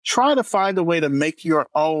try to find a way to make your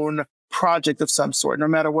own project of some sort, no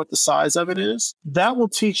matter what the size of it is. That will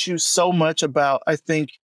teach you so much about, I think,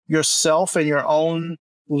 yourself and your own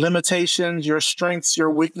limitations, your strengths,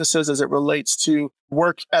 your weaknesses as it relates to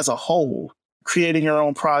work as a whole. Creating your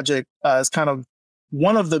own project is kind of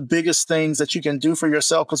one of the biggest things that you can do for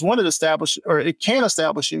yourself, because it can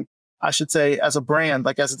establish you, I should say, as a brand,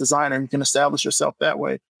 like as a designer. You can establish yourself that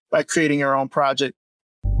way by creating your own project.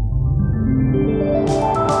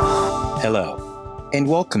 Hello, and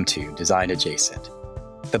welcome to Design Adjacent,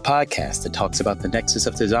 the podcast that talks about the nexus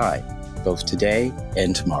of design, both today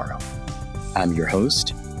and tomorrow. I'm your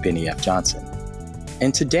host, Benny F. Johnson,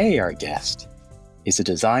 and today our guest is a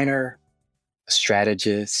designer, a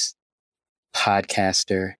strategist,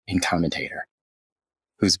 podcaster, and commentator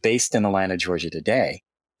who's based in Atlanta, Georgia today,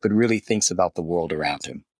 but really thinks about the world around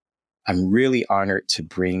him. I'm really honored to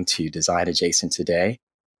bring to Design Adjacent today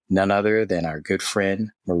none other than our good friend,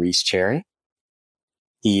 Maurice Cherry.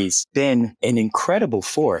 He's been an incredible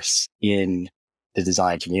force in the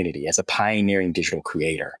design community as a pioneering digital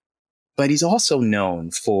creator, but he's also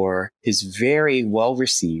known for his very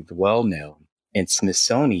well-received, well-known, and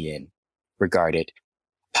Smithsonian-regarded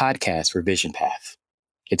podcast, Revision Path.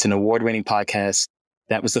 It's an award-winning podcast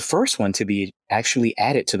that was the first one to be actually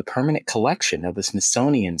added to the permanent collection of the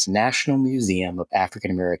Smithsonian's National Museum of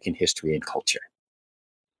African American History and Culture.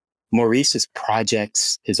 Maurice's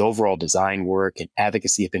projects, his overall design work and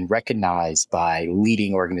advocacy have been recognized by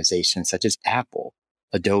leading organizations such as Apple,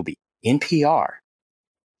 Adobe, NPR,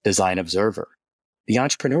 Design Observer, The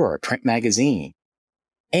Entrepreneur, Print Magazine,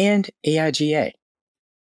 and AIGA.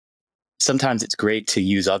 Sometimes it's great to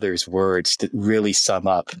use others' words to really sum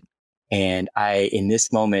up. And in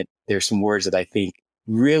this moment, there's some words that I think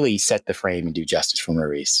really set the frame and do justice for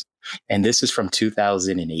Maurice. And this is from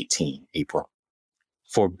 2018, April.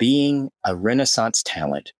 For being a Renaissance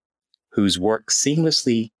talent whose work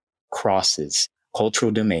seamlessly crosses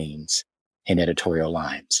cultural domains and editorial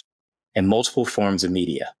lines and multiple forms of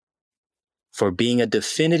media. For being a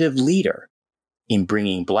definitive leader in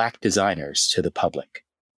bringing Black designers to the public,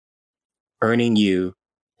 earning you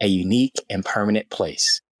a unique and permanent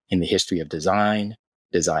place in the history of design,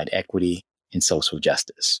 design equity, and social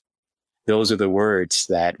justice. Those are the words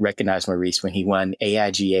that recognized Maurice when he won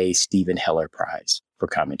AIGA's Stephen Heller Prize for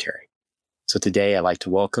commentary. So today I'd like to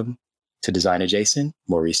welcome to Design Adjacent,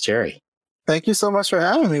 Maurice Cherry. Thank you so much for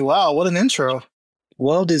having me. Wow, what an intro.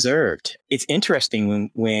 Well deserved. It's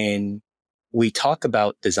interesting when we talk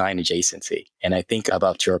about design adjacency, and I think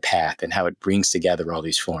about your path and how it brings together all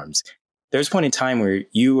these forms. There's a point in time where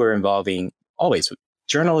you were involving always with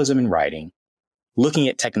journalism and writing, looking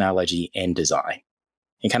at technology and design,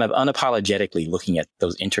 and kind of unapologetically looking at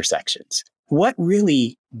those intersections. What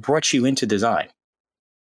really brought you into design?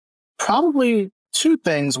 Probably two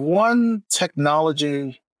things. One,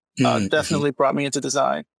 technology definitely brought me into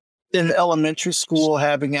design. In elementary school,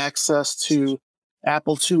 having access to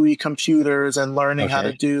Apple IIe computers and learning how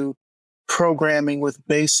to do programming with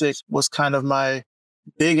BASIC was kind of my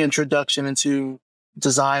big introduction into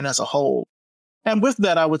design as a whole. And with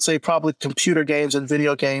that, I would say probably computer games and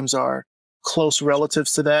video games are close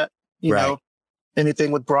relatives to that. You know,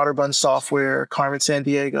 anything with Broderbund Software, Carmen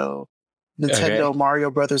Sandiego, Nintendo, Mario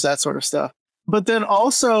Brothers, that sort of stuff. But then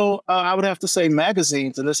also, I would have to say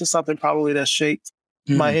magazines. And this is something probably that shaped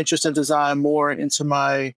my interest in design more into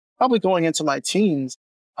probably going into my teens.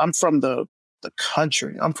 I'm from the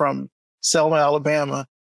country. I'm from Selma, Alabama.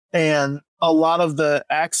 And a lot of the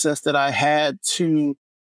access that I had to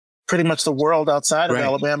pretty much the world outside of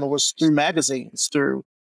Alabama was through magazines, through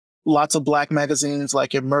lots of Black magazines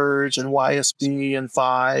like Emerge and YSB and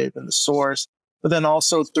Five and The Source, but then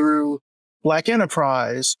also through Black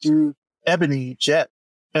Enterprise, through Ebony, Jet,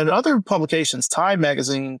 and other publications, Time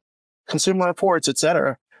Magazine, Consumer Reports,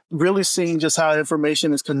 etc. Really seeing just how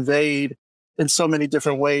information is conveyed in so many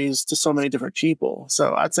different ways to so many different people.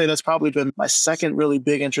 So I'd say that's probably been my second really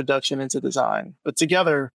big introduction into design. But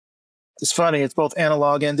together, it's funny, it's both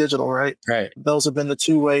analog and digital, right? Right. Those have been the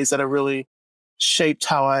two ways that have really shaped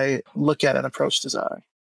how I look at and approach design.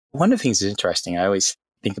 One of the things that's interesting, I always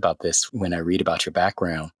think about this when I read about your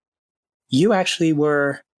background. You actually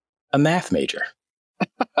were a math major.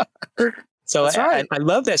 So I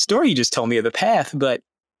love that story you just told me of the path, but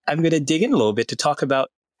I'm going to dig in a little bit to talk about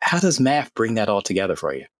how does math bring that all together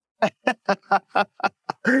for you?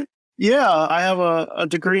 Yeah, I have a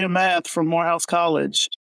degree in math from Morehouse College.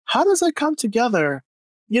 How does that come together?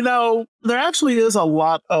 You know, there actually is a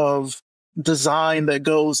lot of design that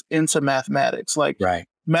goes into mathematics. Like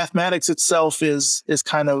mathematics itself is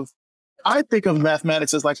kind of, I think of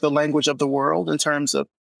mathematics as like the language of the world in terms of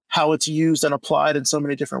how it's used and applied in so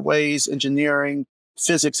many different ways, engineering,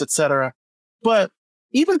 physics, etc. But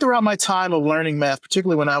even throughout my time of learning math,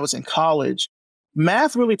 particularly when I was in college,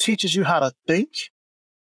 math really teaches you how to think.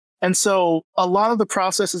 And so a lot of the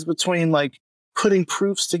processes between like putting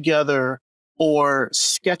proofs together or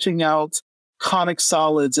sketching out conic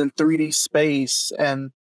solids in 3D space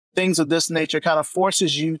and things of this nature kind of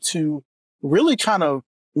forces you to really kind of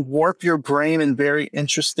warp your brain in very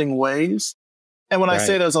interesting ways. And when I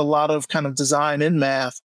say there's a lot of kind of design in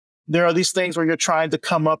math, there are these things where you're trying to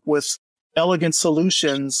come up with elegant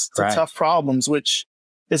solutions to tough problems, which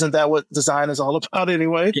isn't that what design is all about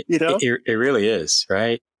anyway? It really is,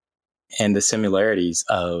 right? And the similarities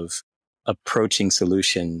of approaching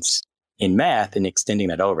solutions in math and extending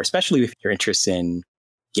that over, especially if you're interested in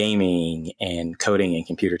gaming and coding and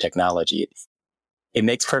computer technology. It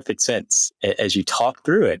makes perfect sense as you talk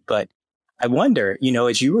through it. But I wonder,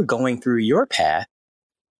 as you were going through your path,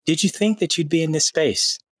 did you think that you'd be in this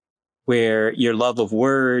space where your love of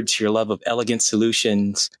words, your love of elegant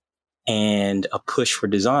solutions, and a push for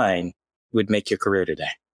design would make your career today?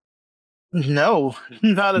 No,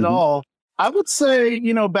 not at all. I would say,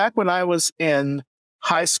 back when I was in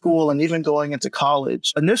high school and even going into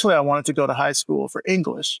college, initially I wanted to go to high school for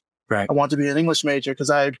English. Right. I wanted to be an English major because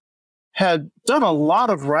I had done a lot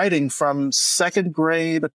of writing from second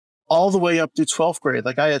grade all the way up through 12th grade.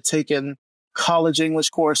 Like I had taken college English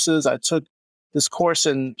courses. I took this course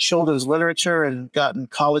in children's literature and gotten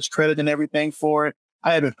college credit and everything for it.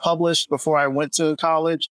 I had been published before I went to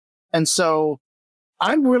college. And so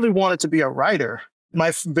I really wanted to be a writer.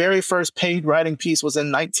 My very first paid writing piece was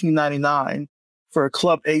in 1999 for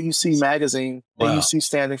Club AUC magazine, AUC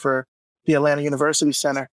standing for the Atlanta University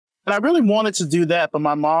Center. And I really wanted to do that, but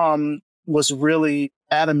my mom was really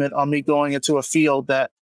adamant on me going into a field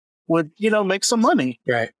that would, make some money.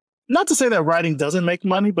 Right. Not to say that writing doesn't make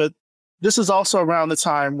money, but this is also around the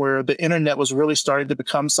time where the internet was really starting to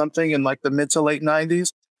become something in like the mid to late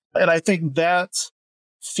 90s. And I think that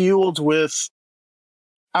fueled with,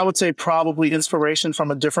 I would say, probably inspiration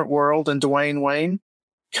from a different world and Dwayne Wayne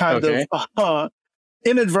kind of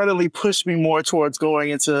inadvertently pushed me more towards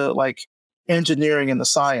going into like engineering and the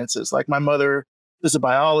sciences. Like my mother is a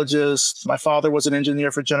biologist. My father was an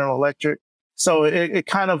engineer for General Electric. So it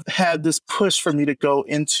kind of had this push for me to go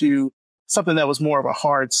into something that was more of a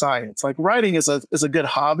hard science. Like writing is a good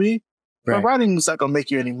hobby, but writing is not going to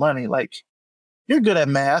make you any money. Like you're good at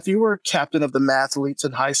math. You were captain of the mathletes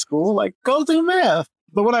in high school. Like go do math.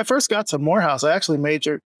 But when I first got to Morehouse, I actually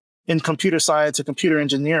majored in computer science and computer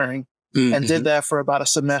engineering and did that for about a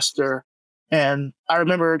semester. And I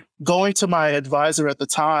remember going to my advisor at the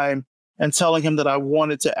time and telling him that I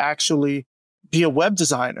wanted to actually be a web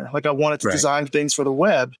designer. Like I wanted to design things for the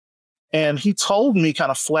web. And he told me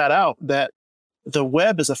kind of flat out that the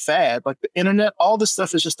web is a fad. Like the internet, all this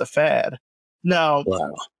stuff is just a fad. Now,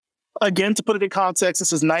 again, to put it in context,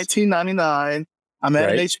 this is 1999. I'm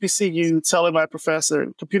at an HBCU telling my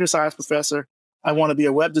professor, computer science professor, I want to be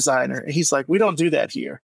a web designer. And he's like, we don't do that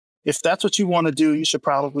here. If that's what you want to do, you should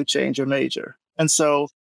probably change your major. And so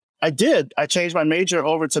I did. I changed my major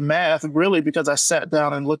over to math, really, because I sat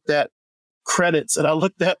down and looked at credits and I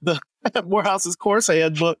looked at Morehouse's course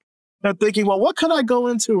handbook. And I'm thinking, well, what could I go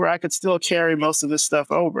into where I could still carry most of this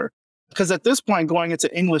stuff over? Because at this point, going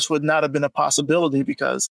into English would not have been a possibility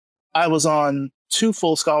because I was on 2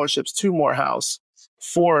 full scholarships to Morehouse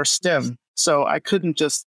for STEM. So I couldn't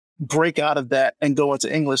just break out of that and go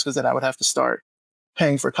into English because then I would have to start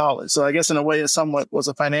paying for college. So I guess in a way it somewhat was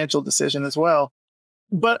a financial decision as well.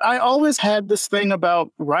 But I always had this thing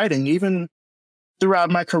about writing, even throughout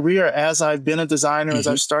my career as I've been a designer, as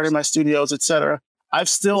I've started my studios, et cetera. I've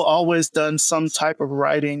still always done some type of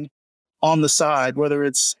writing on the side, whether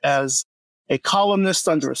it's as a columnist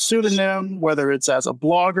under a pseudonym, whether it's as a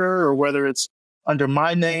blogger, or whether it's under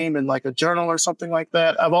my name in like a journal or something like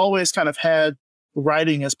that. I've always kind of had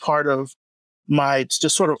writing as part of my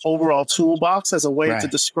just sort of overall toolbox as a way to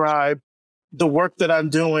describe the work that I'm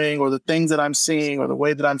doing or the things that I'm seeing or the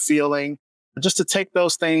way that I'm feeling, just to take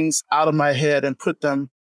those things out of my head and put them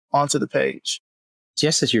onto the page.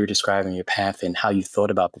 Just as you were describing your path and how you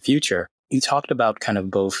thought about the future, you talked about kind of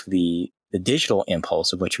both the digital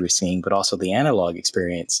impulse of what you were seeing, but also the analog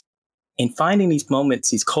experience, and finding these moments,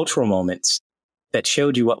 these cultural moments that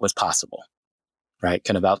showed you what was possible, right?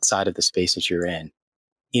 Kind of outside of the space that you're in.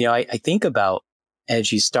 I think about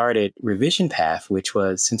as you started Revision Path, which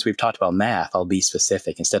was, since we've talked about math, I'll be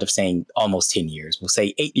specific. Instead of saying almost 10 years, we'll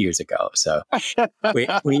say 8 years ago. So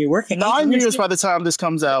when you're working 9 years by the time this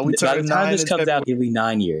comes out, by the time this comes out, it'll be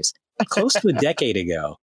 9 years. Close to a decade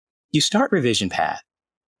ago, you start Revision Path.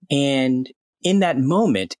 And in that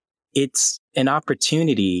moment, it's an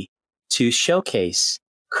opportunity to showcase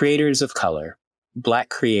creators of color, Black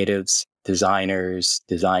creatives, designers,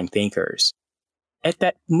 design thinkers. At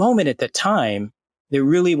that moment, at that time, there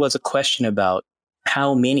really was a question about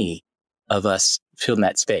how many of us fill in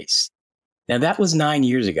that space. Now, that was 9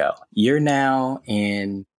 years ago. You're now,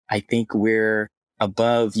 and I think we're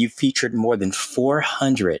above, you featured more than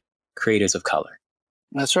 400 creators of color.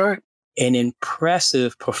 That's right. An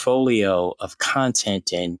impressive portfolio of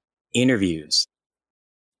content and interviews.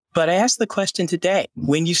 But I asked the question today,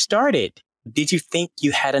 when you started, did you think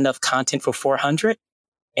you had enough content for 400?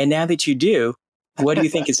 And now that you do, what do you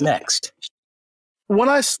think is next? When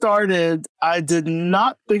I started, I did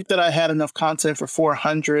not think that I had enough content for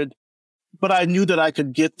 400, but I knew that I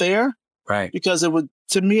could get there. Right. Because it would,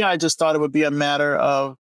 to me, I just thought it would be a matter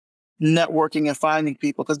of networking and finding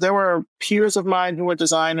people. Because there were peers of mine who were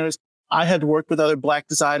designers. I had worked with other Black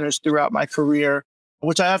designers throughout my career,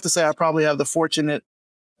 which I have to say I probably have the fortunate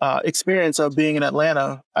experience of being in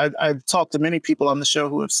Atlanta. I've talked to many people on the show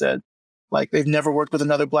who have said, like, they've never worked with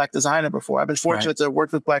another Black designer before. I've been fortunate to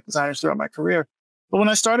work with Black designers throughout my career. But when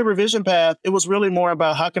I started Revision Path, it was really more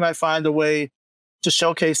about how can I find a way to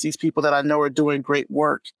showcase these people that I know are doing great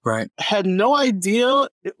work. Right. I had no idea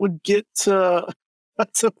it would get to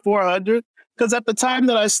 400. Because at the time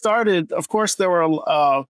that I started, of course, there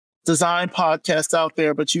were design podcasts out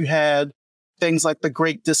there, but you had things like The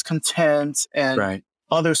Great Discontent and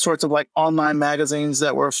other sorts of like online magazines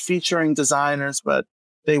that were featuring designers, but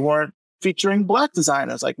they weren't featuring Black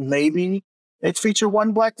designers. Like maybe they'd feature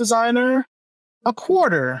one Black designer a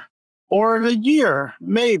quarter or a year,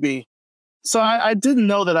 maybe. So I didn't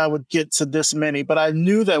know that I would get to this many, but I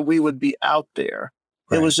knew that we would be out there.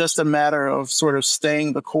 Right. It was just a matter of sort of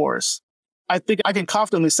staying the course. I think I can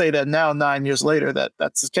confidently say that now, 9 years later, that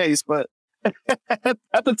that's the case. But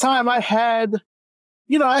at the time I had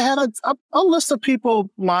a list of people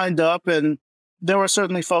lined up, and there were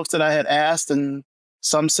certainly folks that I had asked, and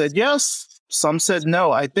some said yes, some said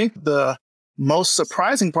no. I think the most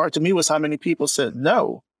surprising part to me was how many people said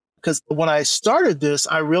no. Because when I started this,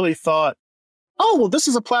 I really thought, oh, well, this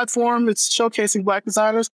is a platform. It's showcasing Black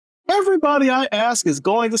designers. Everybody I ask is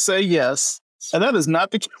going to say yes. And that is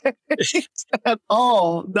not the case at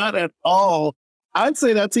all. Not at all. I'd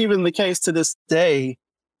say that's even the case to this day.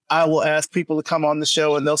 I will ask people to come on the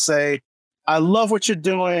show and they'll say, I love what you're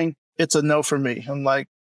doing. It's a no for me. I'm like,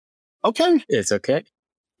 okay. It's okay.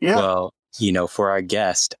 Yeah. Well, for our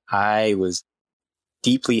guest, I was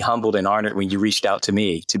deeply humbled and honored when you reached out to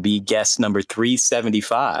me to be guest number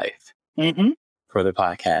 375 for the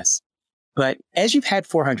podcast. But as you've had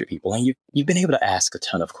 400 people and you've been able to ask a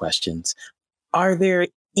ton of questions, are there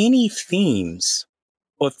any themes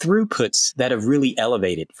or throughputs that have really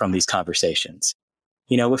elevated from these conversations?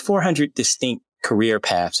 With 400 distinct career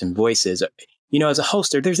paths and voices, as a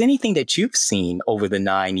host, if there's anything that you've seen over the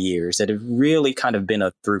 9 years that have really kind of been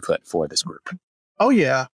a throughput for this group? Oh,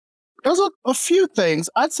 yeah. There's a few things.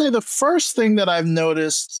 I'd say the first thing that I've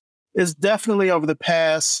noticed is definitely over the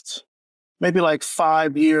past maybe like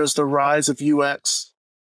 5 years, the rise of UX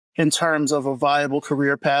in terms of a viable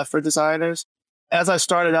career path for designers. As I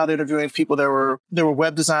started out interviewing people, there were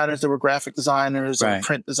web designers, there were graphic designers, there were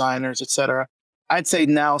print designers, et cetera. I'd say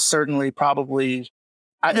now certainly probably,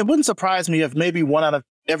 it wouldn't surprise me if maybe 1 out of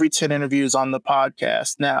every 10 interviews on the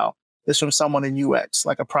podcast now is from someone in UX,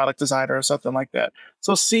 like a product designer or something like that.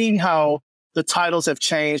 So seeing how the titles have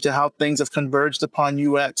changed and how things have converged upon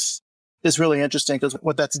UX is really interesting, because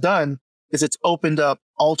what that's done is it's opened up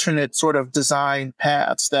alternate sort of design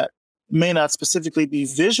paths that may not specifically be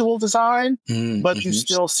visual design, but you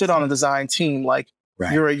still sit on a design team. Like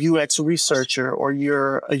you're a UX researcher or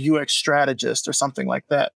you're a UX strategist or something like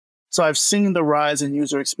that. So I've seen the rise in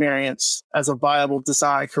user experience as a viable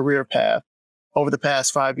design career path over the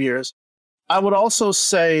past 5 years. I would also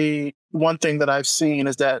say one thing that I've seen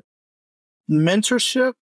is that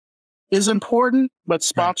mentorship is important, but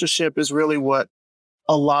sponsorship is really what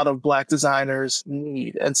a lot of Black designers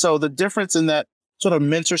need. And so the difference in that sort of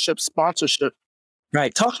mentorship, sponsorship.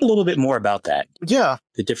 Right. Talk a little bit more about that. Yeah.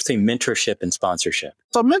 The difference between mentorship and sponsorship.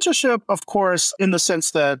 So mentorship, of course, in the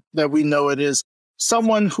sense that we know it is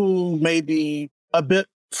someone who may be a bit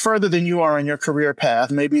further than you are in your career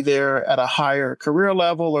path. Maybe they're at a higher career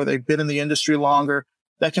level or they've been in the industry longer,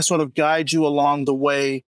 that can sort of guide you along the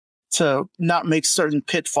way to not make certain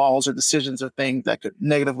pitfalls or decisions or things that could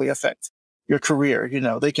negatively affect your career.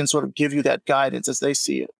 They can sort of give you that guidance as they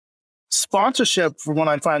see it. Sponsorship, from what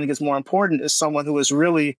I'm finding is more important, is someone who is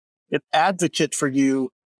really an advocate for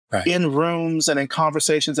you in rooms and in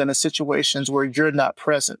conversations and in situations where you're not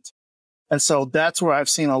present. And so that's where I've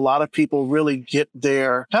seen a lot of people really get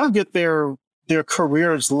their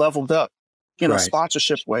careers leveled up in a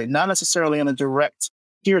sponsorship way, not necessarily in a direct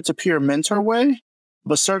peer-to-peer mentor way,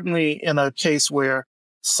 but certainly in a case where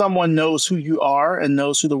someone knows who you are and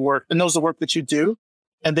knows the work that you do,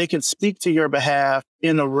 and they can speak to your behalf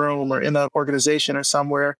in a room or in an organization or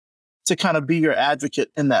somewhere to kind of be your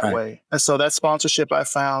advocate in that way. And so that sponsorship I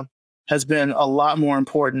found has been a lot more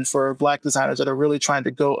important for Black designers that are really trying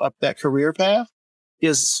to go up that career path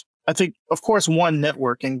is, I think, of course, one,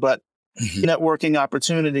 networking, but networking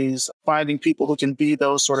opportunities, finding people who can be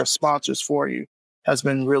those sort of sponsors for you has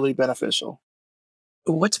been really beneficial.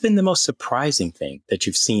 What's been the most surprising thing that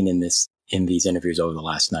you've seen in these interviews over the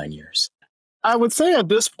last 9 years? I would say at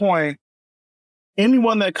this point,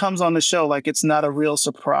 anyone that comes on the show, like, it's not a real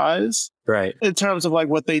surprise, right? In terms of like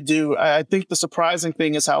what they do. I think the surprising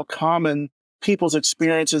thing is how common people's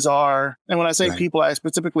experiences are. And when I say people, I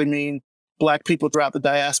specifically mean Black people throughout the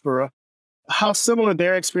diaspora, how similar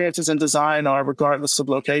their experiences in design are regardless of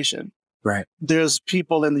location. Right. There's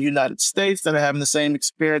people in the United States that are having the same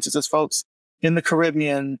experiences as folks in the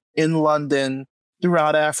Caribbean, in London,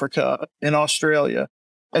 throughout Africa, in Australia.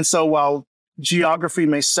 And so while geography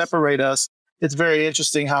may separate us, it's very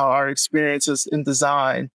interesting how our experiences in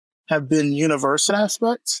design have been universal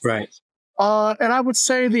aspects. Right. And I would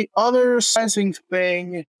say the other surprising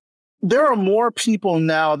thing, there are more people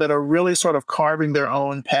now that are really sort of carving their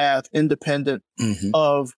own path independent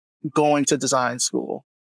of going to design school.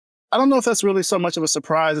 I don't know if that's really so much of a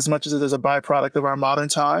surprise as much as it is a byproduct of our modern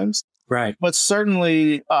times. Right. But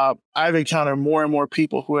certainly I've encountered more and more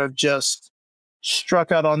people who have just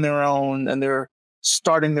struck out on their own, and they're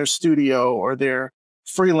starting their studio, or they're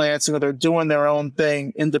freelancing, or they're doing their own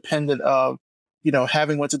thing independent of,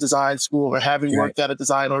 having went to design school or having worked at a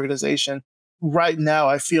design organization. Right now,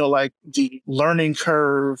 I feel like the learning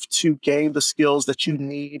curve to gain the skills that you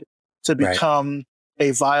need to become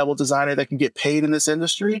a viable designer that can get paid in this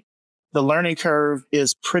industry, the learning curve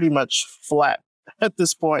is pretty much flat at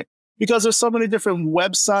this point, because there's so many different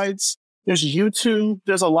websites. There's YouTube.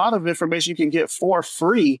 There's a lot of information you can get for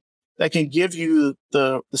free that can give you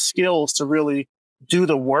the skills to really do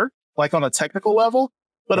the work, like on a technical level.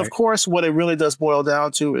 But of course, what it really does boil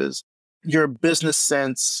down to is your business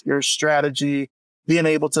sense, your strategy, being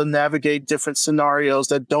able to navigate different scenarios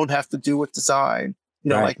that don't have to do with design,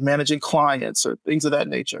 like managing clients or things of that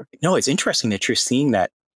nature. No, it's interesting that you're seeing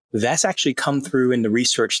that. That's actually come through in the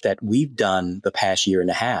research that we've done the past year and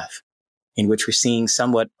a half, in which we're seeing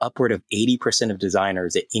somewhat upward of 80% of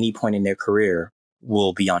designers at any point in their career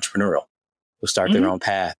will be entrepreneurial, will start their own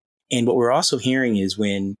path. And what we're also hearing is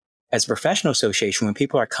as a professional association, when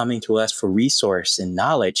people are coming to us for resource and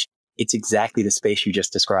knowledge, it's exactly the space you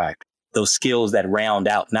just described. Those skills that round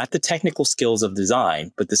out, not the technical skills of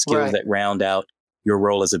design, but the skills that round out your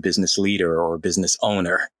role as a business leader or a business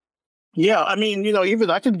owner. Yeah. I mean, even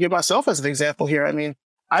I can give myself as an example here. I mean,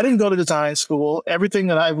 I didn't go to design school. Everything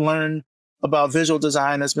that I've learned about visual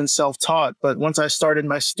design has been self-taught. But once I started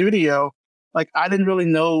my studio, I didn't really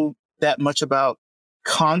know that much about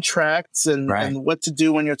contracts and what to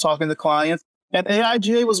do when you're talking to clients. And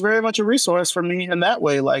AIGA was very much a resource for me in that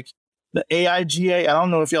way. Like the AIGA, I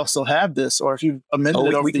don't know if y'all still have this or if you've amended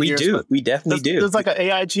it over the years. We definitely do. There's like an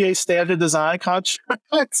AIGA standard design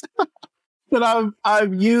contract that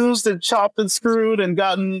I've used and chopped and screwed and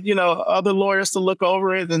gotten, other lawyers to look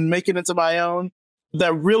over it and make it into my own.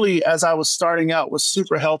 That really, as I was starting out, was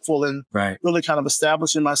super helpful in really kind of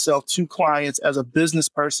establishing myself to clients as a business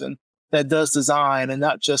person that does design and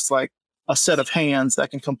not just like a set of hands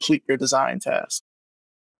that can complete your design task.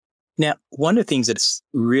 Now, one of the things that's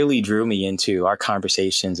really drew me into our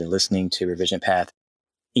conversations and listening to Revision Path,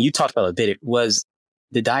 and you talked about a bit, it was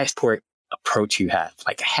the diasporic approach you have,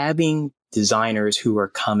 like having designers who are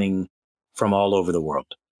coming from all over the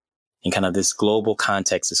world in kind of this global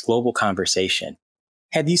context, this global conversation.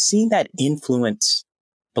 Have you seen that influence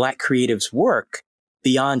Black creatives' work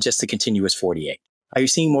beyond just the continuous 48? Are you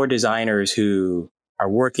seeing more designers who are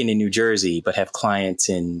working in New Jersey but have clients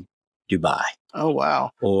in Dubai? Oh,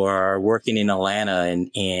 wow. Or are working in Atlanta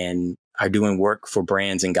and are doing work for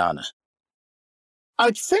brands in Ghana?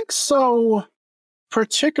 I think so,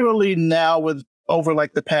 particularly now with over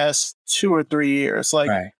like the past 2 or 3 years.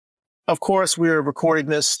 Of course, we're recording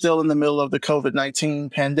this still in the middle of the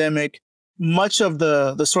COVID-19 pandemic. Much of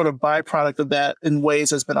the sort of byproduct of that in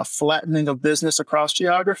ways has been a flattening of business across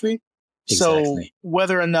geography. Exactly. So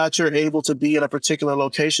whether or not you're able to be in a particular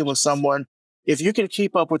location with someone, if you can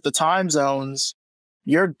keep up with the time zones,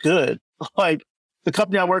 you're good. Like the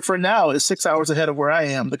company I work for now is 6 hours ahead of where I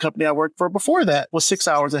am. The company I worked for before that was 6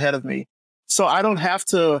 hours ahead of me. So I don't have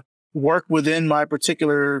to work within my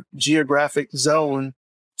particular geographic zone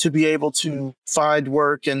to be able to find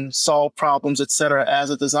work and solve problems, et cetera, as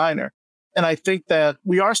a designer. And I think that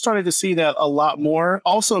we are starting to see that a lot more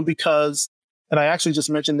also because, and I actually just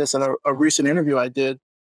mentioned this in a recent interview I did,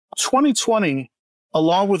 2020,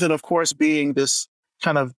 along with it, of course, being this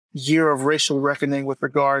kind of year of racial reckoning with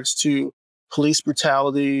regards to police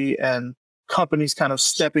brutality and companies kind of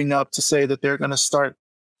stepping up to say that they're going to start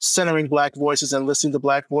centering Black voices and listening to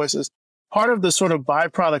Black voices. Part of the sort of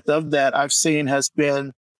byproduct of that I've seen has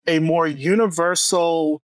been a more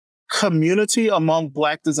universal community among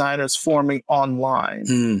Black designers forming online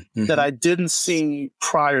that I didn't see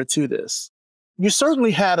prior to this. You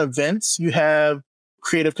certainly had events. You have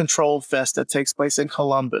Creative Control Fest that takes place in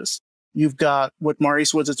Columbus. You've got what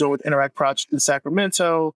Maurice Woods is doing with Interact Project in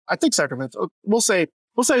Sacramento. I think Sacramento. We'll say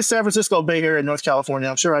San Francisco Bay Area in North California.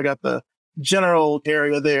 I'm sure I got the general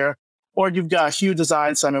area there. Or you've got Hue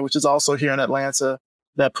Design Summit, which is also here in Atlanta,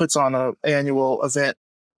 that puts on an annual event.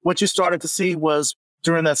 What you started to see was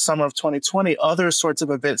during that summer of 2020, other sorts of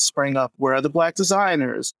events spring up where the Black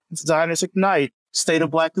Designers, Designers Ignite, State of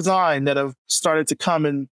Black Design that have started to come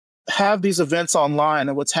and have these events online.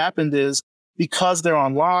 And what's happened is because they're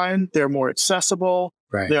online, they're more accessible.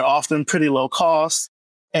 Right. They're often pretty low cost.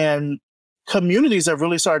 And communities have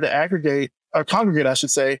really started to congregate, I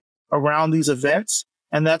should say, around these events.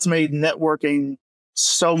 And that's made networking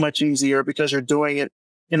so much easier because you're doing it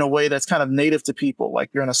in a way that's kind of native to people. Like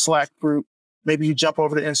you're in a Slack group, maybe you jump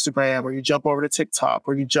over to Instagram or you jump over to TikTok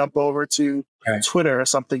or you jump over to Twitter or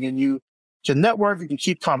something and you can network, you can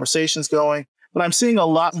keep conversations going. But I'm seeing a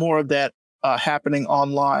lot more of that happening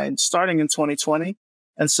online starting in 2020.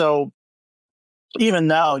 And so even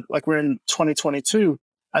now, like we're in 2022,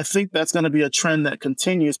 I think that's going to be a trend that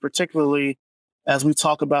continues, particularly as we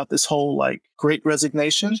talk about this whole like great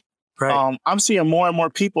resignation. Right. I'm seeing more and more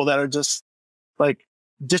people that are just like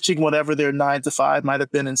ditching whatever their 9 to 5 might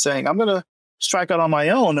have been and saying, I'm going to strike out on my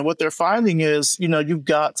own. And what they're finding is, you've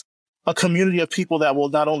got a community of people that will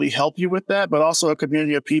not only help you with that, but also a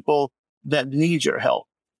community of people that need your help.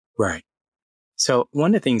 Right. So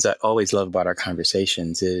one of the things I always love about our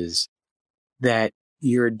conversations is that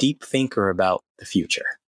you're a deep thinker about the future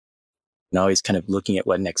and always kind of looking at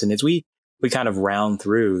what next. And as we kind of round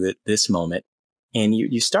through this moment and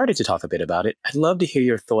you started to talk a bit about it, I'd love to hear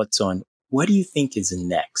your thoughts on what do you think is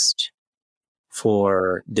next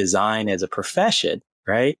for design as a profession,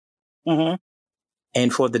 right? Mm-hmm.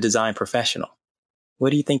 And for the design professional. What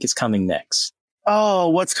do you think is coming next? Oh,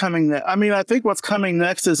 what's coming next? I mean, I think what's coming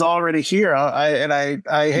next is already here.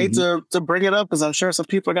 I hate to bring it up because I'm sure some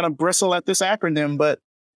people are going to bristle at this acronym, but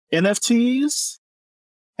NFTs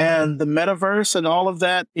and the metaverse and all of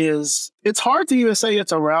that it's hard to even say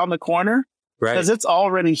it's around the corner because it's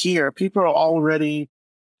already here. People are already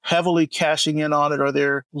heavily cashing in on it or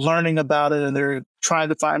they're learning about it and they're trying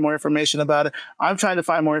to find more information about it. I'm trying to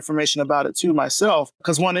find more information about it too myself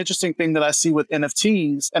because one interesting thing that I see with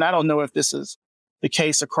NFTs, and I don't know if this is the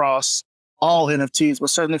case across all NFTs, but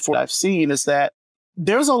certainly for what I've seen is that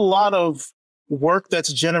there's a lot of work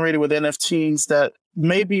that's generated with NFTs that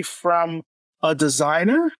may be from a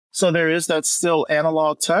designer. So there is that still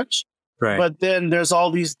analog touch, but then there's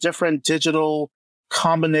all these different digital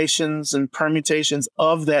combinations and permutations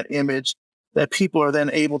of that image that people are then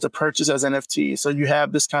able to purchase as NFTs. So you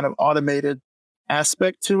have this kind of automated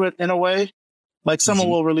aspect to it in a way. Like someone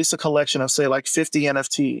will release a collection of say like 50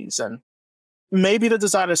 NFTs and maybe the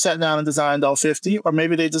designer sat down and designed all 50, or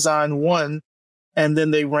maybe they designed one and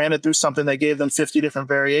then they ran it through something that gave them 50 different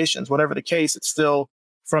variations. Whatever the case, it's still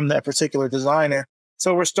from that particular designer.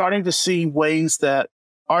 So we're starting to see ways that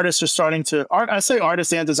artists are starting to, I say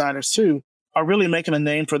artists and designers too, are really making a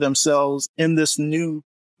name for themselves in this new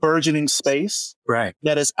burgeoning space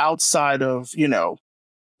that is outside of,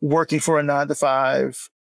 working for a 9 to 5.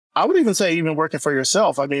 I would even say even working for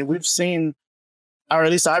yourself. I mean, we've seen, or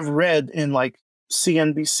at least I've read in like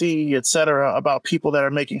CNBC, et cetera, about people that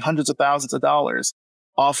are making hundreds of thousands of dollars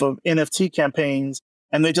off of NFT campaigns.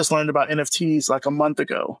 And they just learned about NFTs like a month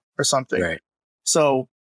ago or something. Right. So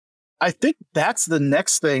I think that's the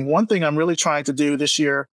next thing. One thing I'm really trying to do this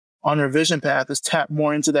year on Revision Path is tap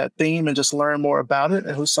more into that theme and just learn more about it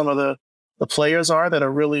and who some of the players are that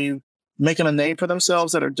are really making a name for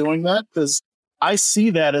themselves that are doing that. Because I see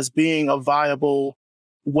that as being a viable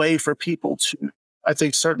way for people to, I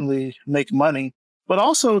think, certainly make money, but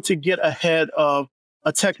also to get ahead of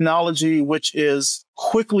a technology which is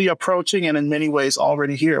quickly approaching and in many ways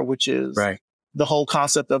already here, which is the whole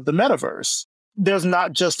concept of the metaverse. There's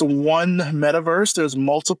not just one metaverse, there's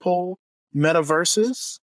multiple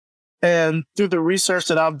metaverses. And through the research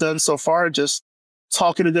that I've done so far, just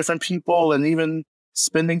talking to different people and even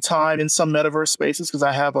spending time in some metaverse spaces because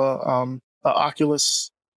I have a Oculus.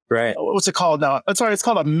 Right. What's it called now? Sorry, it's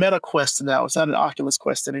called a Meta Quest now. It's not an Oculus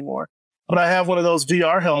Quest anymore. But I have one of those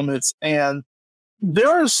VR helmets, and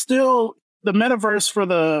there is still the metaverse for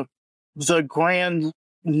the grand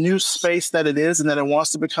new space that it is and that it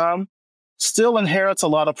wants to become still inherits a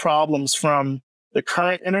lot of problems from the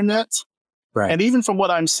current internet. Right. And even from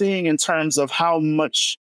what I'm seeing in terms of how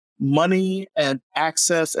much money and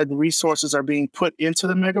access and resources are being put into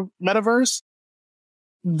the metaverse,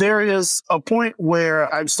 there is a point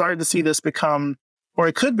where I'm starting to see this become, or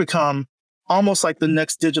it could become, almost like the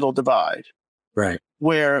next digital divide. Right.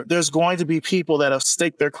 Where there's going to be people that have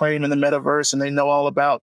staked their claim in the metaverse and they know all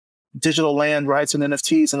about digital land rights and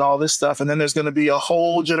NFTs and all this stuff. And then there's going to be a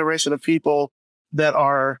whole generation of people that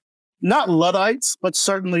are not Luddites, but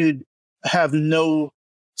certainly have no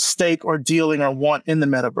stake or dealing or want in the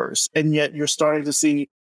metaverse. And yet you're starting to see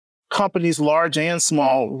companies, large and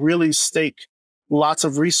small, really stake lots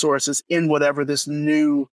of resources in whatever this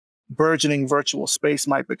new burgeoning virtual space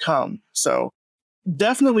might become. So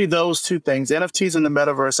definitely those two things, NFTs and the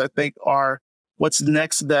metaverse, I think are what's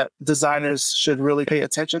next that designers should really pay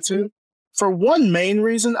attention to. For one main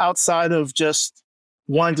reason outside of just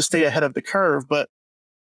wanting to stay ahead of the curve, but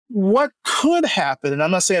what could happen, and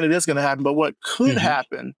I'm not saying it is going to happen, but what could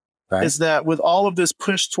happen is that with all of this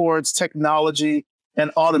push towards technology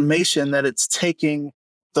and automation, that it's taking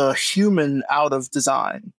the human out of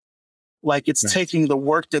design. Like it's taking the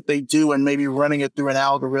work that they do and maybe running it through an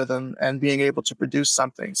algorithm and being able to produce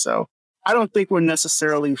something. So I don't think we're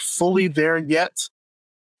necessarily fully there yet,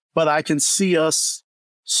 but I can see us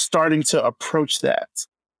starting to approach that.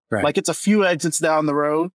 Right. Like it's a few exits down the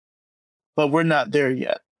road, but we're not there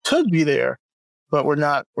yet. Could be there, but we're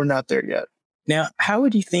not there yet. Now, how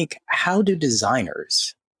do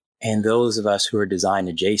designers and those of us who are design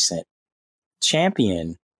adjacent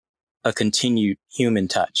champion a continued human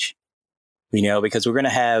touch? You know, because we're going to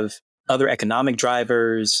have other economic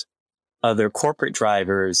drivers, other corporate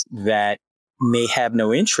drivers that may have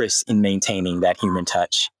no interest in maintaining that human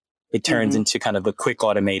touch. It turns into kind of a quick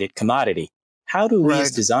automated commodity. How do we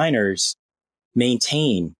as designers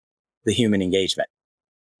maintain the human engagement?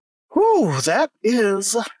 Whew, that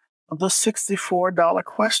is the $64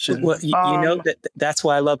 question. Well, you know, that's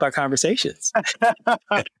why I love our conversations.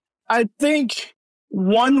 I think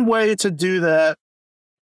one way to do that,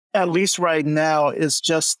 at least right now, is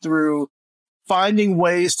just through finding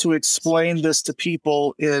ways to explain this to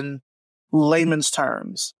people in layman's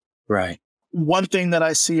terms. Right. One thing that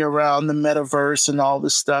I see around the metaverse and all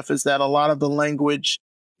this stuff is that a lot of the language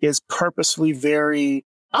is purposely very,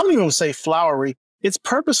 I don't even want to say flowery. It's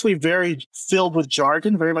purposely very filled with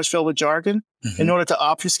jargon, very much filled with jargon, in order to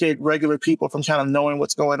obfuscate regular people from kind of knowing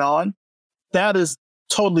what's going on. That is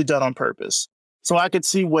totally done on purpose. So I could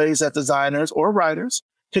see ways that designers or writers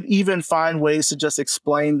could even find ways to just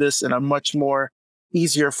explain this in a much more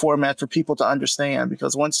easier format for people to understand.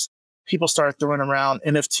 Because once people start throwing around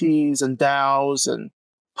NFTs and DAOs and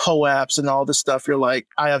POAPs and all this stuff, you're like,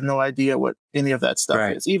 I have no idea what any of that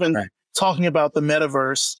stuff is. Even talking about the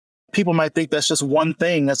metaverse, people might think that's just one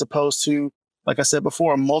thing as opposed to, like I said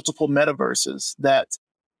before, multiple metaverses that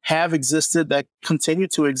have existed, that continue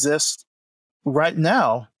to exist right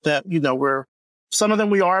now, that, you know, some of them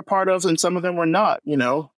we are a part of and some of them we're not, you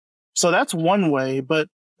know. So that's one way. But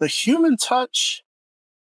the human touch,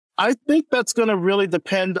 I think that's going to really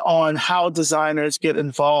depend on how designers get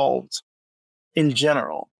involved in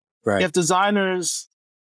general. Right. If designers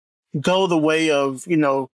go the way of, you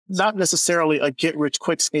know, not necessarily a get rich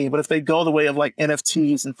quick scheme, but if they go the way of like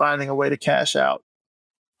NFTs and finding a way to cash out,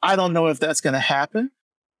 I don't know if that's going to happen.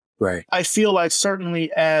 Right. I feel like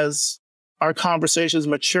certainly as our conversations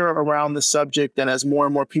mature around the subject and as more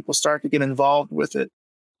and more people start to get involved with it,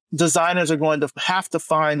 designers are going to have to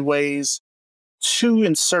find ways to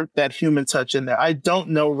insert that human touch in there. I don't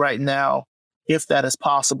know right now if that is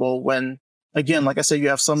possible when, again, like I said, you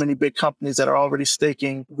have so many big companies that are already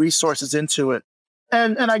staking resources into it.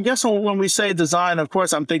 And I guess when we say design, of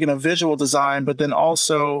course, I'm thinking of visual design, but then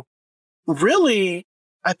also really,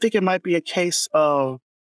 I think it might be a case of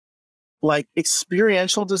like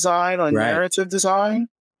experiential design or narrative design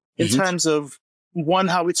in terms of, one,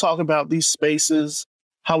 how we talk about these spaces,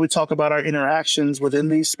 how we talk about our interactions within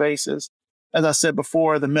these spaces. As I said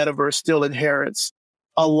before, the metaverse still inherits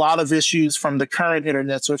a lot of issues from the current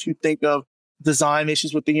internet. So if you think of design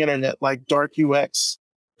issues with the internet, like dark UX,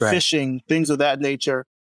 phishing, things of that nature,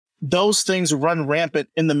 those things run rampant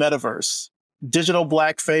in the metaverse. Digital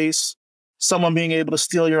blackface, someone being able to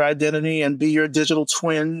steal your identity and be your digital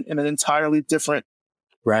twin in an entirely different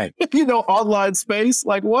Right. Online space.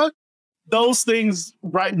 Like what? Those things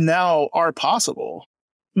right now are possible.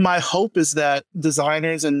 My hope is that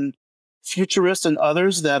designers and futurists and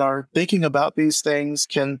others that are thinking about these things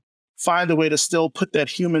can find a way to still put that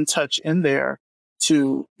human touch in there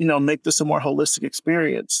to, make this a more holistic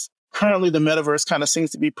experience. Currently, the metaverse kind of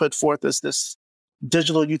seems to be put forth as this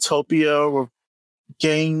digital utopia or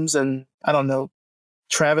games and, I don't know,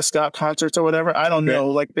 Travis Scott concerts or whatever. I don't know.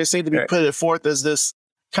 Like they seem to be put it forth as this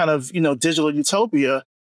kind of, digital utopia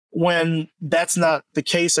when that's not the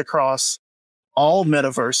case across all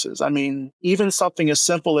metaverses. I mean, even something as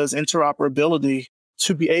simple as interoperability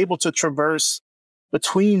to be able to traverse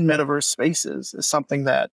between metaverse spaces is something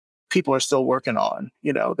that people are still working on.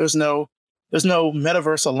 There's no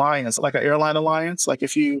metaverse alliance, like an airline alliance. Like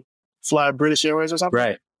if you fly British Airways or something,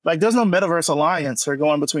 right? Like there's no metaverse alliance for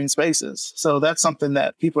going between spaces. So that's something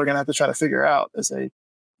that people are going to have to try to figure out as they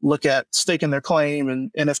look at staking their claim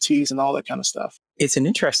and NFTs and all that kind of stuff. It's an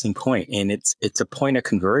interesting point, and it's a point of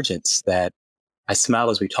convergence that I smile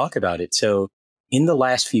as we talk about it. So in the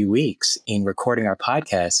last few weeks in recording our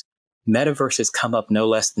podcast, metaverse has come up no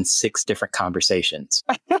less than 6 different conversations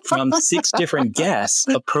from 6 different guests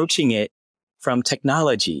approaching it from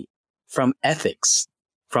technology, from ethics,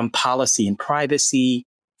 from policy and privacy,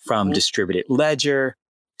 from distributed ledger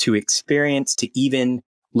to experience to even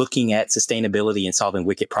looking at sustainability and solving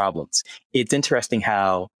wicked problems. It's interesting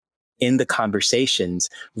how in the conversations,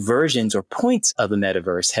 versions or points of the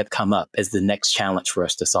metaverse have come up as the next challenge for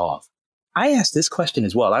us to solve. I asked this question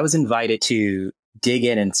as well. I was invited to dig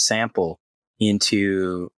in and sample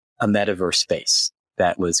into a metaverse space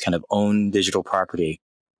that was kind of owned digital property.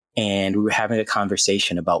 And we were having a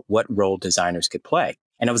conversation about what role designers could play.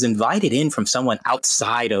 And I was invited in from someone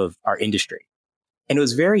outside of our industry. And it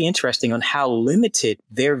was very interesting on how limited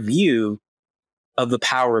their view of the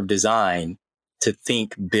power of design to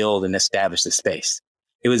think, build, and establish the space.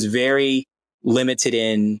 It was very limited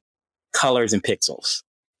in colors and pixels.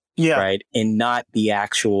 Yeah. Right. And not the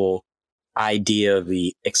actual idea of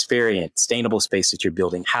the experience, sustainable space that you're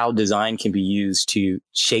building, how design can be used to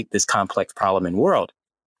shape this complex problem and world.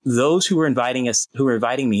 Those who were inviting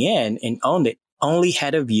me in and owned it only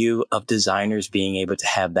had a view of designers being able to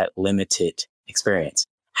have that limited experience.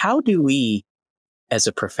 How do we, as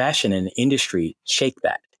a profession and industry, shake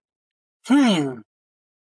that?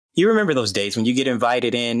 You remember those days when you get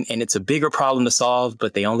invited in and it's a bigger problem to solve,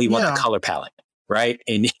 but they only want the color palette, right?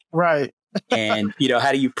 And right. And,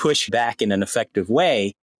 how do you push back in an effective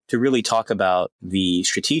way to really talk about the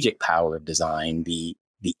strategic power of design, the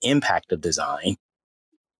impact of design,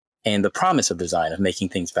 and the promise of design of making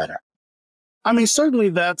things better? I mean, certainly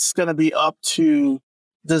that's going to be up to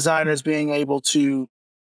designers being able to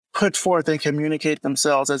put forth and communicate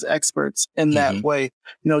themselves as experts in that way.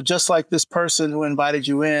 Just like this person who invited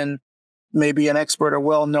you in may be an expert or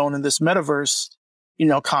well-known in this metaverse,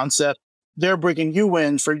 concept. They're bringing you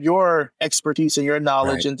in for your expertise and your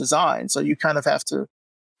knowledge in design. So you kind of have to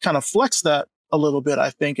kind of flex that a little bit,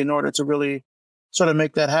 I think, in order to really sort of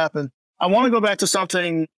make that happen. I want to go back to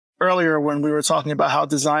something earlier when we were talking about how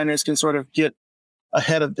designers can sort of get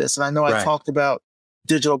ahead of this. And I know I talked about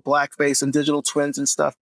digital blackface and digital twins and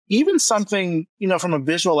stuff. Even something, from a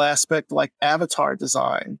visual aspect like avatar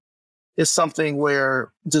design is something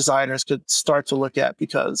where designers could start to look at,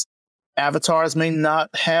 because avatars may not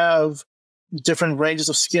have different ranges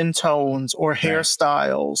of skin tones or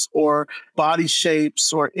hairstyles or body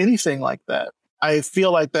shapes or anything like that. I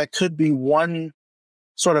feel like that could be one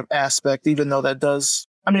sort of aspect, even though there's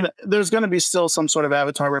going to be still some sort of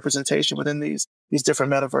avatar representation within these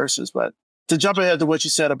different metaverses. But to jump ahead to what you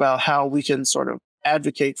said about how we can sort of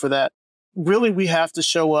advocate for that, really we have to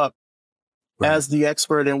show up as the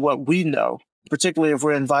expert in what we know, particularly if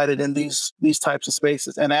we're invited in these types of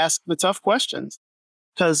spaces, and ask the tough questions.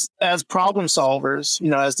 Because as problem solvers,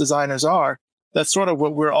 as designers are, that's sort of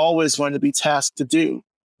what we're always going to be tasked to do,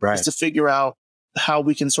 is to figure out how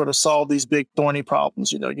we can sort of solve these big thorny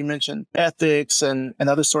problems. You mentioned ethics and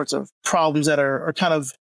other sorts of problems that are kind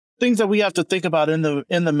of things that we have to think about in the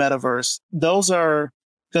metaverse. Those are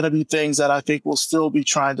going to be things that I think we'll still be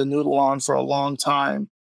trying to noodle on for a long time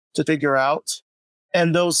to figure out.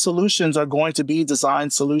 And those solutions are going to be design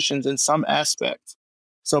solutions in some aspect.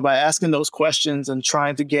 So by asking those questions and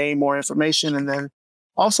trying to gain more information, and then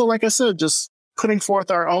also, like I said, just putting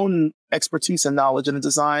forth our own expertise and knowledge in the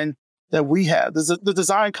design that we have, the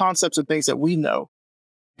design concepts and things that we know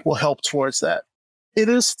will help towards that. It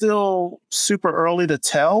is still super early to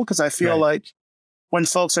tell, because I feel like when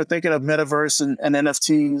folks are thinking of metaverse and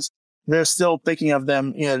NFTs, they're still thinking of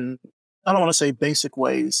them in, I don't want to say basic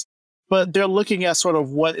ways, but they're looking at sort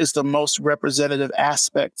of what is the most representative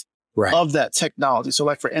aspect of that technology. So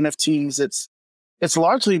like for NFTs, it's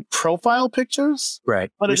largely profile pictures.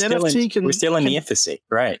 Right. But we're still in the infancy.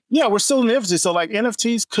 Right. Yeah, we're still in the infancy. So like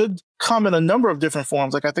NFTs could come in a number of different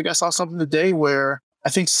forms. Like I think I saw something today where I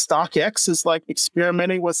think StockX is like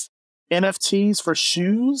experimenting with NFTs for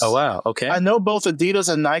shoes. Oh, wow. Okay. I know both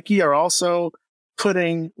Adidas and Nike are also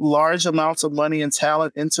putting large amounts of money and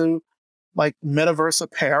talent into like metaverse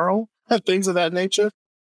apparel and things of that nature.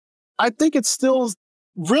 I think it's still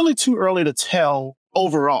really too early to tell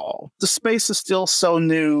overall. The space is still so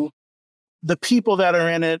new. The people that are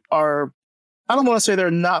in it are, I don't want to say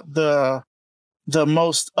they're not the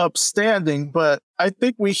most upstanding, but I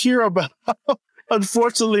think we hear about,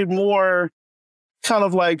 unfortunately, more kind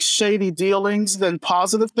of like shady dealings than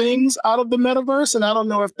positive things out of the metaverse. And I don't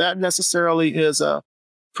know if that necessarily is a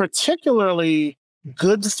particularly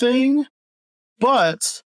good thing,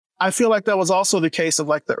 but I feel like that was also the case of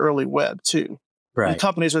like the early web too. Right. And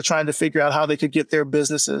companies were trying to figure out how they could get their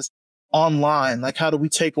businesses online. Like, how do we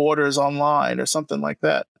take orders online or something like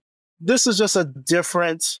that? This is just a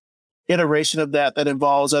different iteration of that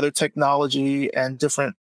involves other technology and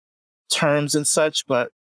different terms and such,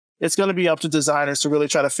 but it's going to be up to designers to really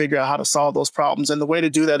try to figure out how to solve those problems. And the way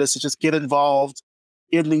to do that is to just get involved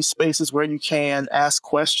in these spaces where you can ask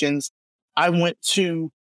questions. I went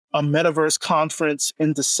to a metaverse conference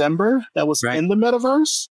in December that was in the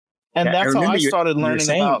metaverse. And that's how I started learning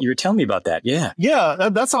about. You were telling me about that. Yeah. Yeah.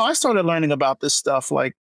 That's how I started learning about this stuff,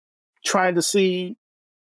 like trying to see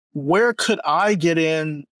where could I get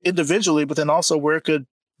in individually, but then also where could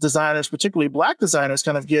designers, particularly Black designers,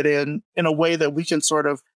 kind of get in a way that we can sort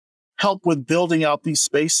of help with building out these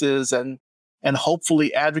spaces and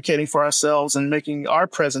hopefully advocating for ourselves and making our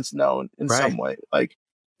presence known in some way. Like,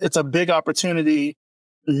 it's a big opportunity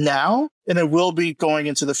now, and it will be going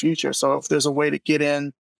into the future. So if there's a way to get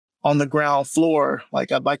in on the ground floor,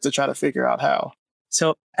 like, I'd like to try to figure out how.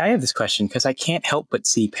 So I have this question because I can't help but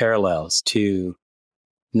see parallels to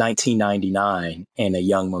 1999 and a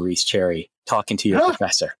young Maurice Cherry talking to your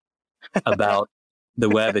professor about the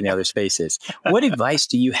web and the other spaces. What advice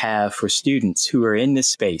do you have for students who are in this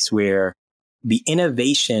space where the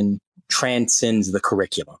innovation transcends the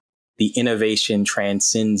curriculum? The innovation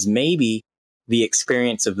transcends maybe the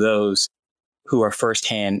experience of those who are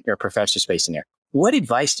firsthand or professor space in there. What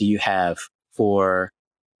advice do you have for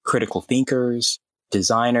critical thinkers,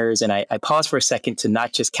 designers? And I pause for a second to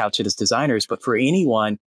not just couch it as designers, but for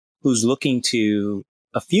anyone who's looking to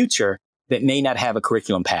a future that may not have a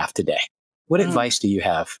curriculum path today. What advice do you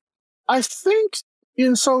have? I think,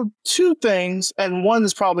 so two things, and one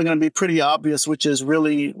is probably going to be pretty obvious, which is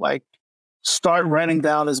really like start writing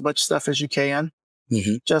down as much stuff as you can.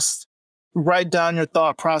 Mm-hmm. Just write down your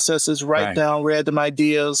thought processes, write down random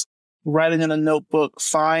ideas, write it in a notebook,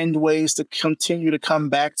 find ways to continue to come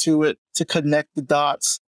back to it, to connect the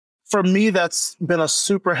dots. For me, that's been a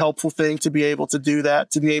super helpful thing to be able to do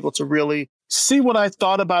that, to be able to really see what I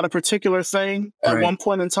thought about a particular thing at one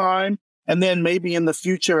point in time. And then maybe in the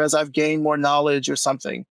future, as I've gained more knowledge or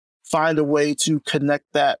something, find a way to connect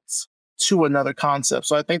that to another concept.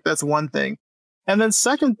 So I think that's one thing. And then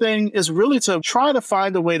second thing is really to try to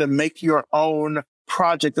find a way to make your own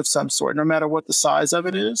project of some sort, no matter what the size of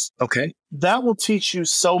it is. Okay. That will teach you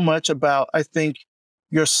so much about, I think,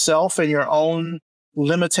 yourself and your own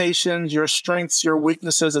limitations, your strengths, your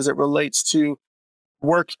weaknesses as it relates to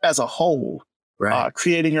work as a whole.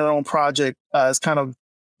 Creating your own project is kind of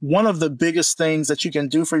one of the biggest things that you can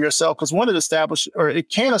do for yourself, because one, it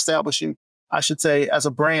can establish you, I should say, as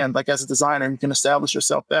a brand, like as a designer. You can establish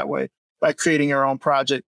yourself that way by creating your own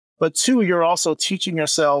project. But two, you're also teaching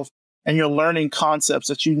yourself and you're learning concepts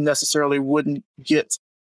that you necessarily wouldn't get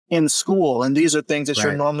in school. And these are things that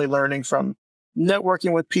you're normally learning from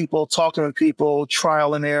networking with people, talking with people,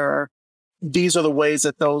 trial and error. These are the ways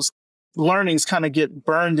that those learnings kind of get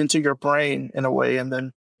burned into your brain in a way. And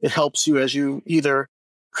then it helps you as you either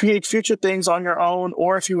create future things on your own,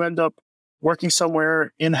 or if you end up working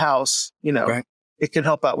somewhere in-house, it can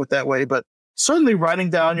help out with that way. But certainly writing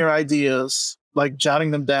down your ideas, like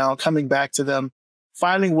jotting them down, coming back to them,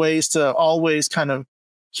 finding ways to always kind of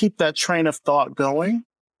keep that train of thought going,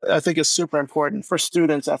 I think is super important for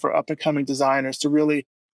students and for up-and-coming designers to really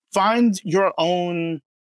find your own,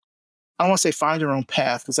 I don't want to say find your own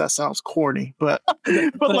path because that sounds corny, but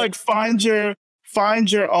like find your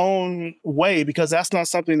own way, because that's not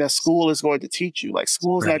something that school is going to teach you. Like,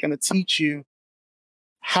 school is not going to teach you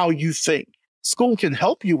how you think. School can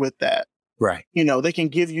help you with that. Right. They can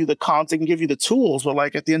give you the content, can give you the tools, but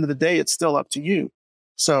like at the end of the day, it's still up to you.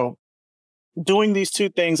 So doing these two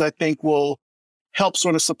things, I think, will help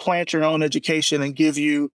sort of supplant your own education and give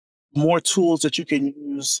you more tools that you can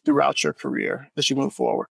use throughout your career as you move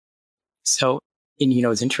forward. So, and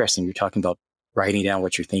it's interesting. You're talking about writing down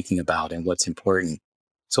what you're thinking about and what's important.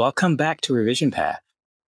 So I'll come back to Revision Path.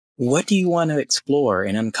 What do you want to explore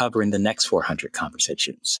and uncover in the next 400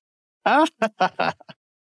 conversations?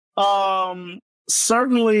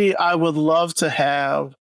 Certainly, I would love to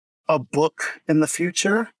have a book in the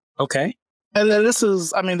future. Okay. And then this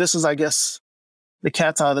is, I guess, the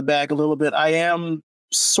cat's out of the bag a little bit. I am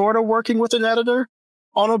sort of working with an editor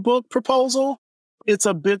on a book proposal. It's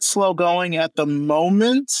a bit slow going at the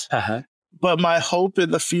moment, but my hope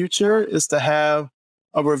in the future is to have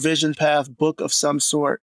a Revision Path book of some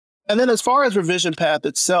sort. And then as far as Revision Path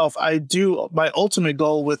itself, my ultimate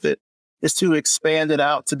goal with it is to expand it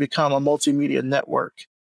out to become a multimedia network.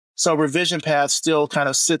 So Revision Path still kind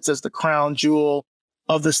of sits as the crown jewel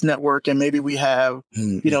of this network. And maybe we have,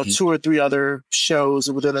 2 or 3 other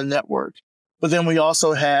shows within a network. But then we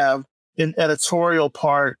also have an editorial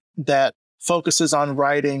part that focuses on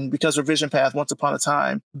writing, because Revision Path, once upon a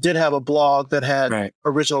time, did have a blog that had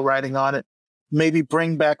original writing on it. Maybe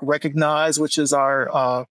bring back Recognize, which is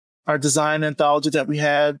our design anthology that we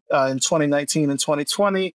had in 2019 and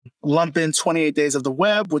 2020. Lump in 28 Days of the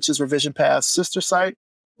Web, which is Revision Path's sister site,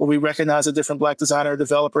 where we recognize a different Black designer or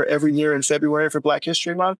developer every year in February for Black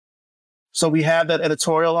History Month. So we have that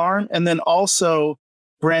editorial arm, and then also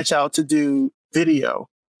branch out to do video.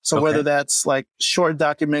 So whether that's like short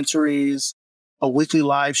documentaries, a weekly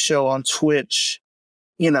live show on Twitch,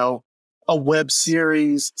 a web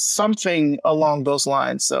series, something along those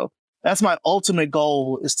lines. So that's my ultimate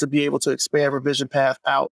goal, is to be able to expand Revision Path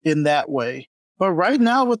out in that way. But right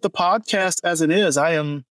now with the podcast as it is, I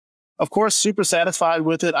am, of course, super satisfied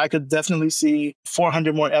with it. I could definitely see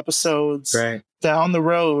 400 more episodes down the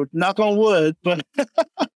road, knock on wood, but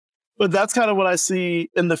but that's kind of what I see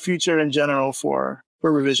in the future in general for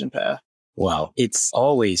Revision Path. Wow. It's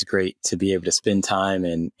always great to be able to spend time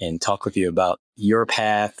and talk with you about your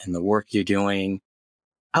path and the work you're doing.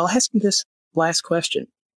 I'll ask you this last question.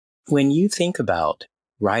 When you think about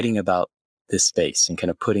writing about this space and kind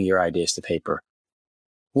of putting your ideas to paper,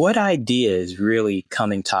 what idea is really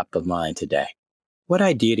coming top of mind today? What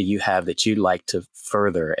idea do you have that you'd like to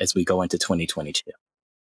further as we go into 2022?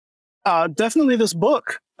 Definitely this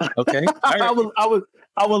book. Okay.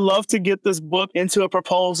 I would love to get this book into a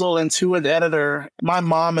proposal and to an editor. My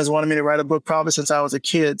mom has wanted me to write a book probably since I was a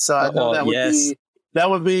kid. So I know that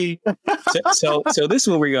would be. So this is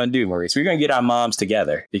what we're going to do, Maurice. We're going to get our moms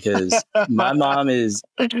together, because my mom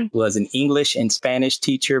was an English and Spanish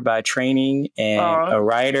teacher by training, and a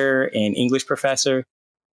writer and English professor.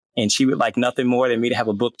 And she would like nothing more than me to have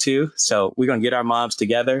a book too. So we're going to get our moms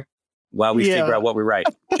together while we figure out what we write.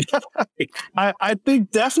 I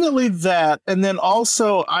think definitely that. And then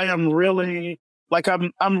also I am really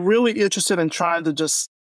I'm really interested in trying to just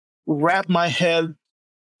wrap my head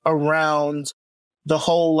around the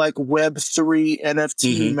whole like Web3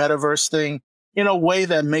 NFT metaverse thing in a way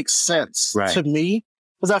that makes sense to me.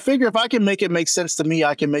 Because I figure if I can make it make sense to me,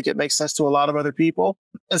 I can make it make sense to a lot of other people.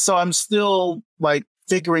 And so I'm still like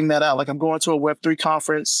figuring that out. Like I'm going to a Web3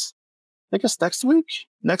 conference, I guess next week.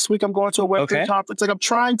 Next week I'm going to a Web3 conference. Like I'm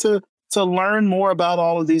trying to learn more about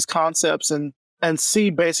all of these concepts and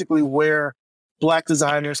see basically where Black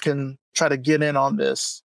designers can try to get in on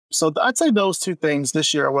this. So I'd say those 2 things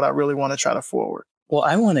this year are what I really want to try to forward. Well,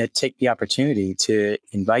 I want to take the opportunity to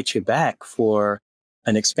invite you back for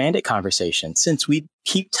an expanded conversation. Since we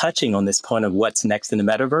keep touching on this point of what's next in the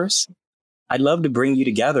metaverse, I'd love to bring you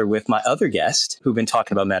together with my other guest who've been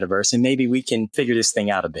talking about metaverse, and maybe we can figure this thing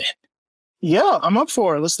out a bit. Yeah, I'm up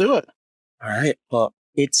for it. Let's do it. All right. Well,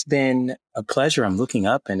 it's been a pleasure. I'm looking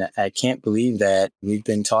up and I can't believe that we've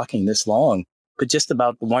been talking this long, but just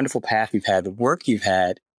about the wonderful path you've had, the work you've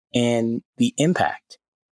had, and the impact.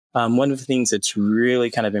 One of the things that's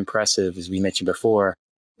really kind of impressive, as we mentioned before,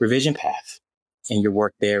 Revision Path, and your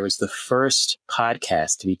work there was the first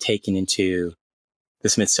podcast to be taken into the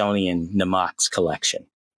Smithsonian NMOX collection,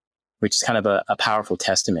 which is kind of a powerful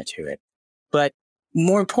testament to it. But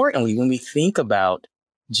more importantly, when we think about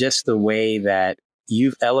just the way that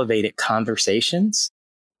you've elevated conversations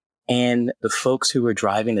and the folks who are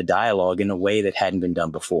driving the dialogue in a way that hadn't been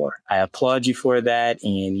done before, I applaud you for that.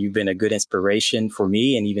 And you've been a good inspiration for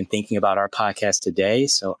me and even thinking about our podcast today.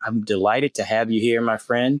 So I'm delighted to have you here, my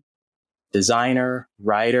friend. Designer,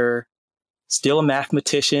 writer, still a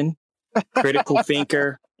mathematician, critical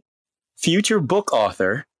thinker, future book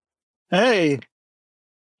author. Hey.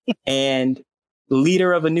 And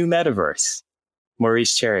leader of a new metaverse,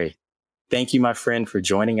 Maurice Cherry. Thank you, my friend, for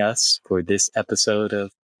joining us for this episode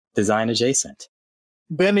of Design Adjacent.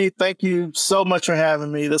 Benny, thank you so much for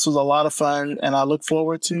having me. This was a lot of fun, and I look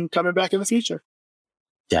forward to coming back in the future.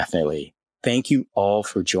 Definitely. Thank you all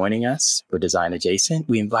for joining us for Design Adjacent.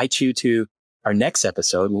 We invite you to our next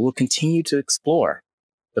episode where we'll continue to explore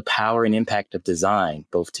the power and impact of design,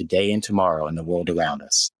 both today and tomorrow in the world around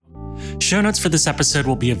us. Show notes for this episode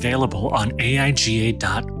will be available on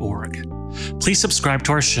aiga.org. Please subscribe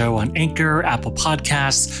to our show on Anchor, Apple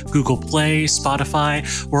Podcasts, Google Play, Spotify,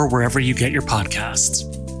 or wherever you get your podcasts.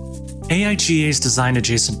 AIGA's Design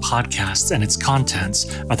Adjacent podcast and its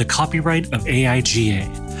contents are the copyright of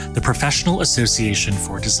AIGA, the Professional Association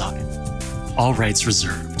for Design. All rights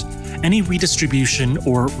reserved. Any redistribution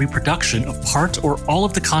or reproduction of part or all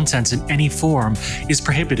of the content in any form is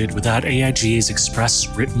prohibited without AIGA's express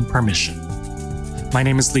written permission. My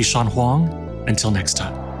name is Li Shan Huang. Until next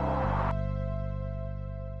time.